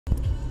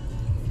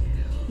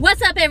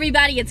What's up,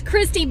 everybody? It's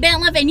Christi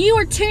Bintliff, and you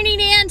are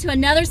tuning in to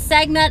another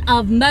segment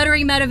of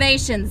Motoring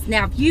Motivations.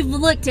 Now, if you've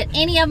looked at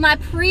any of my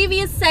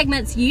previous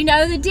segments, you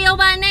know the deal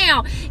by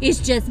now. It's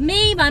just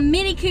me, my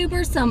Mini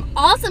Cooper, some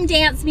awesome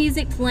dance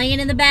music playing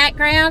in the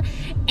background,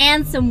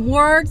 and some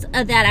words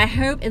that I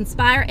hope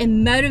inspire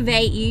and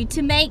motivate you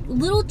to make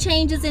little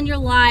changes in your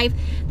life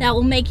that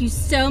will make you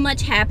so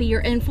much happier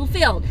and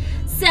fulfilled.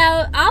 So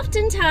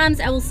oftentimes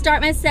I will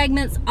start my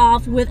segments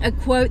off with a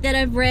quote that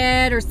I've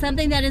read or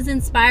something that has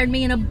inspired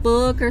me in a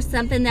book or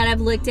something that I've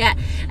looked at.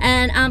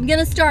 And I'm going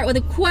to start with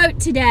a quote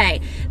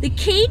today. The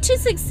key to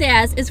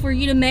success is for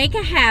you to make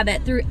a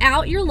habit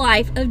throughout your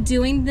life of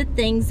doing the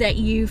things that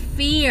you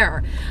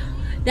fear.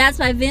 That's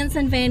by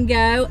Vincent van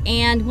Gogh.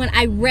 And when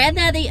I read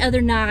that the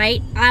other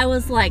night, I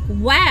was like,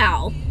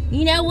 wow.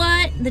 You know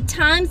what? The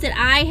times that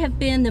I have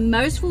been the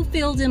most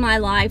fulfilled in my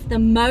life, the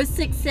most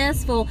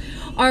successful,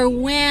 are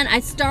when I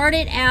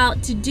started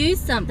out to do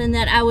something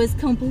that I was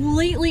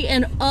completely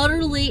and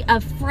utterly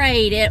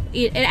afraid.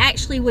 It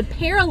actually would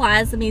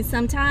paralyze me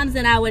sometimes,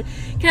 and I would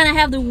kind of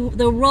have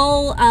the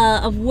role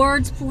of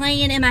words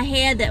playing in my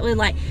head that would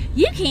like,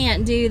 you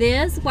can't do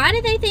this. Why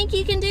do they think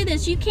you can do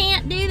this? You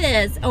can't do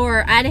this.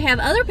 Or I'd have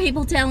other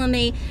people telling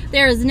me,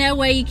 there is no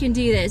way you can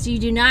do this. You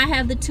do not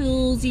have the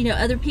tools. You know,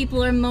 other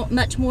people are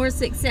much more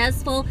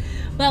successful.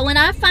 But when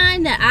I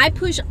find that I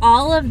push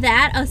all of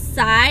that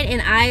aside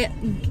and I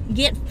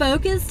get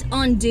focused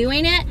on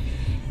doing it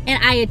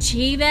and I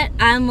achieve it,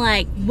 I'm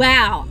like,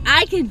 wow,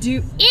 I could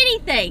do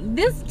anything.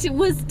 This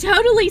was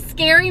totally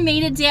scaring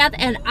me to death,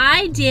 and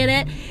I did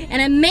it. And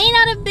I may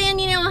not have been,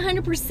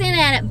 100%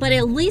 at it, but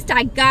at least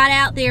I got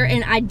out there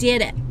and I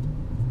did it.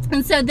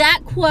 And so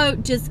that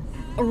quote just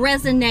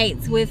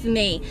resonates with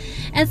me.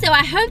 And so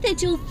I hope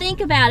that you'll think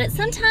about it.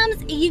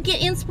 Sometimes you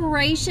get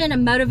inspiration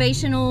and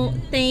motivation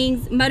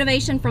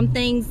from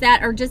things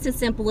that are just as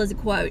simple as a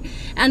quote.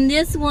 And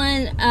this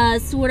one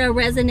sort of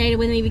resonated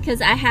with me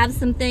because I have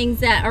some things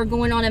that are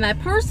going on in my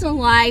personal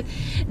life,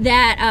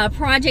 that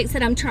projects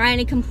that I'm trying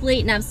to complete,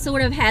 and I've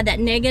sort of had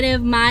that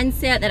negative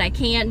mindset that I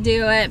can't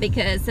do it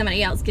because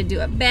somebody else could do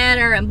it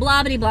better and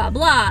blah blah blah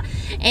blah.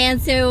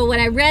 And so when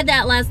I read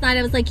that last night,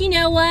 I was like, you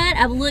know what?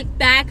 I've looked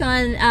back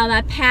on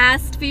my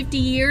past 50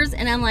 years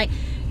and I'm like,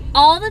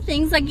 all the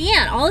things that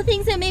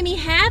made me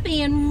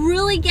happy and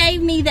really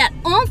gave me that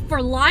oomph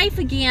for life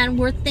again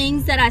were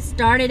things that I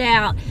started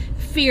out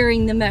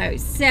fearing the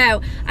most.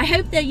 So I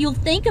hope that you'll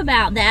think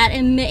about that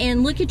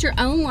and look at your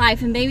own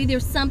life, and maybe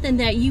there's something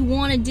that you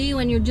want to do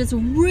and you're just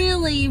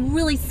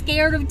really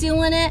scared of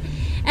doing it,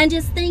 and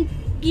just think,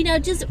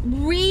 just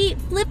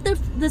flip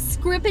the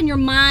script in your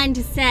mind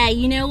to say,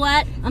 you know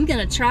what, I'm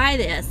gonna try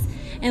this.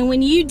 And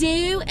when you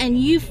do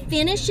and you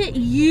finish it,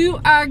 you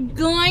are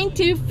going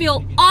to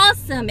feel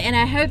awesome. And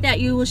I hope that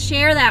you will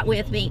share that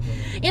with me.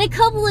 In a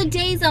couple of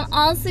days, I'm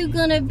also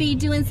going to be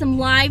doing some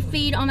live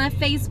feed on my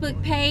Facebook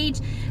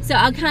page. So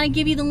I'll kind of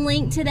give you the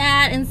link to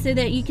that, and so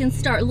that you can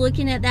start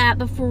looking at that.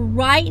 But for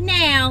right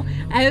now,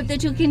 I hope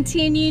that you'll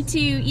continue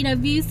to,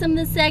 view some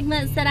of the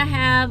segments that I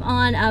have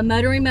on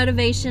Motoring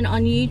Motivation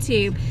on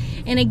YouTube.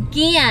 And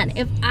again,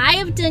 if I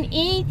have done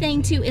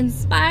anything to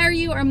inspire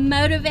you or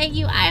motivate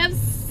you, I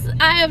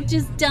have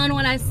just done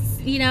what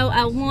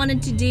I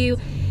wanted to do,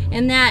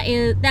 and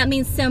that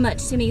means so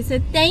much to me. So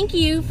thank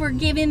you for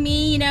giving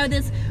me,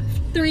 this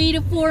 3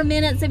 to 4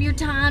 minutes of your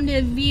time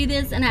to view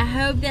this, and I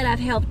hope that I've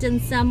helped in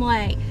some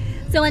way.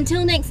 So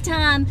until next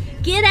time,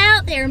 get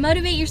out there,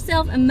 motivate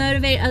yourself and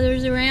motivate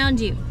others around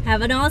you.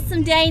 Have an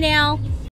awesome day now.